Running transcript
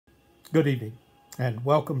Good evening and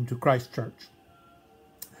welcome to Christ Church.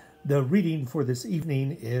 The reading for this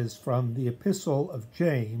evening is from the Epistle of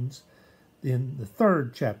James in the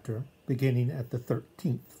 3rd chapter, beginning at the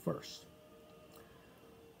 13th verse.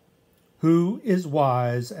 Who is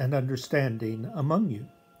wise and understanding among you?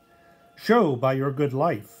 Show by your good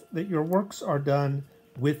life that your works are done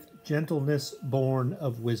with gentleness born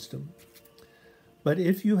of wisdom. But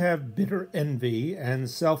if you have bitter envy and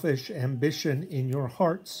selfish ambition in your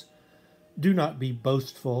hearts, do not be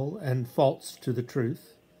boastful and false to the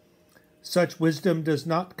truth. Such wisdom does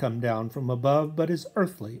not come down from above, but is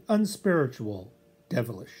earthly, unspiritual,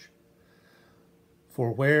 devilish.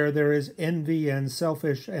 For where there is envy and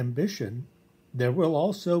selfish ambition, there will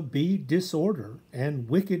also be disorder and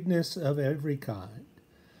wickedness of every kind.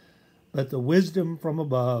 But the wisdom from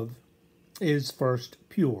above is first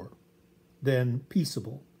pure, then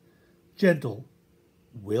peaceable, gentle,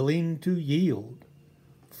 willing to yield,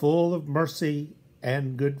 full of mercy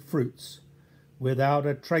and good fruits, without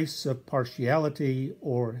a trace of partiality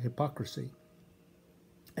or hypocrisy.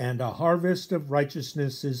 And a harvest of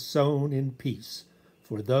righteousness is sown in peace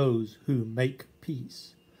for those who make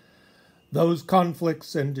peace. Those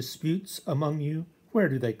conflicts and disputes among you, where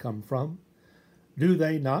do they come from? Do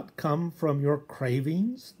they not come from your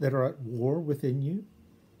cravings that are at war within you?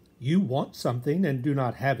 You want something and do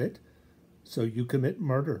not have it, so you commit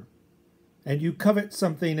murder. And you covet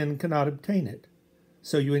something and cannot obtain it,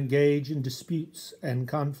 so you engage in disputes and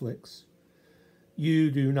conflicts. You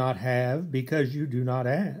do not have because you do not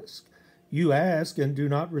ask. You ask and do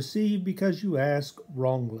not receive because you ask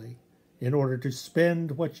wrongly, in order to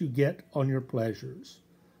spend what you get on your pleasures.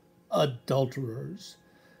 Adulterers,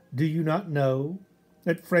 do you not know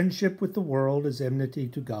that friendship with the world is enmity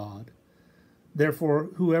to God? Therefore,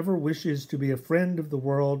 whoever wishes to be a friend of the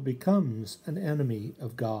world becomes an enemy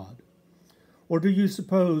of God. Or do you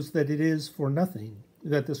suppose that it is for nothing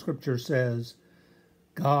that the Scripture says,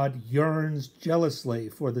 God yearns jealously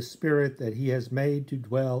for the Spirit that he has made to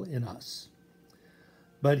dwell in us?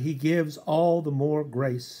 But he gives all the more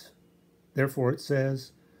grace. Therefore it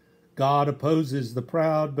says, God opposes the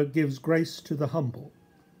proud, but gives grace to the humble.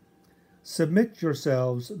 Submit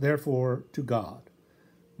yourselves, therefore, to God.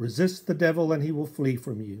 Resist the devil, and he will flee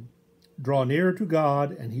from you. Draw near to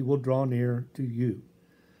God, and he will draw near to you.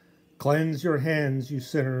 Cleanse your hands, you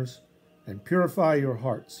sinners, and purify your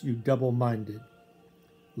hearts, you double-minded.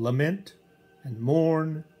 Lament and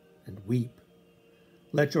mourn and weep.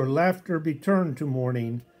 Let your laughter be turned to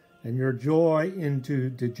mourning, and your joy into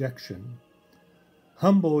dejection.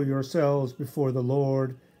 Humble yourselves before the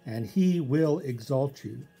Lord, and he will exalt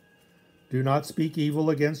you. Do not speak evil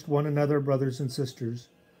against one another, brothers and sisters.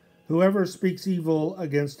 Whoever speaks evil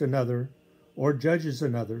against another, or judges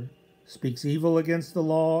another, speaks evil against the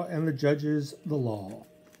law and the judges the law.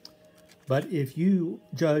 But if you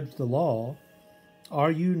judge the law,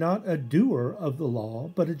 are you not a doer of the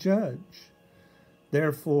law, but a judge?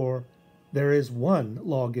 Therefore, there is one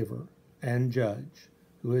lawgiver and judge,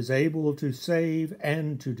 who is able to save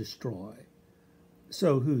and to destroy.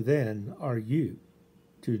 So who then are you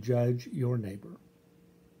to judge your neighbor?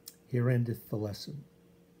 Here endeth the lesson.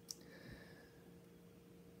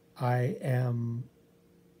 I am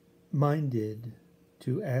minded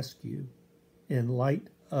to ask you, in light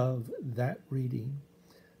of that reading,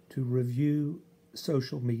 to review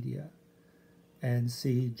social media and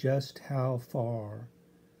see just how far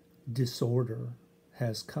disorder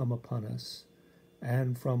has come upon us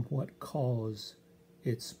and from what cause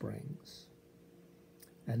it springs.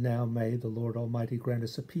 And now may the Lord Almighty grant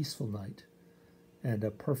us a peaceful night and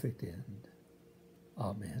a perfect end.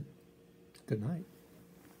 Amen. Good night.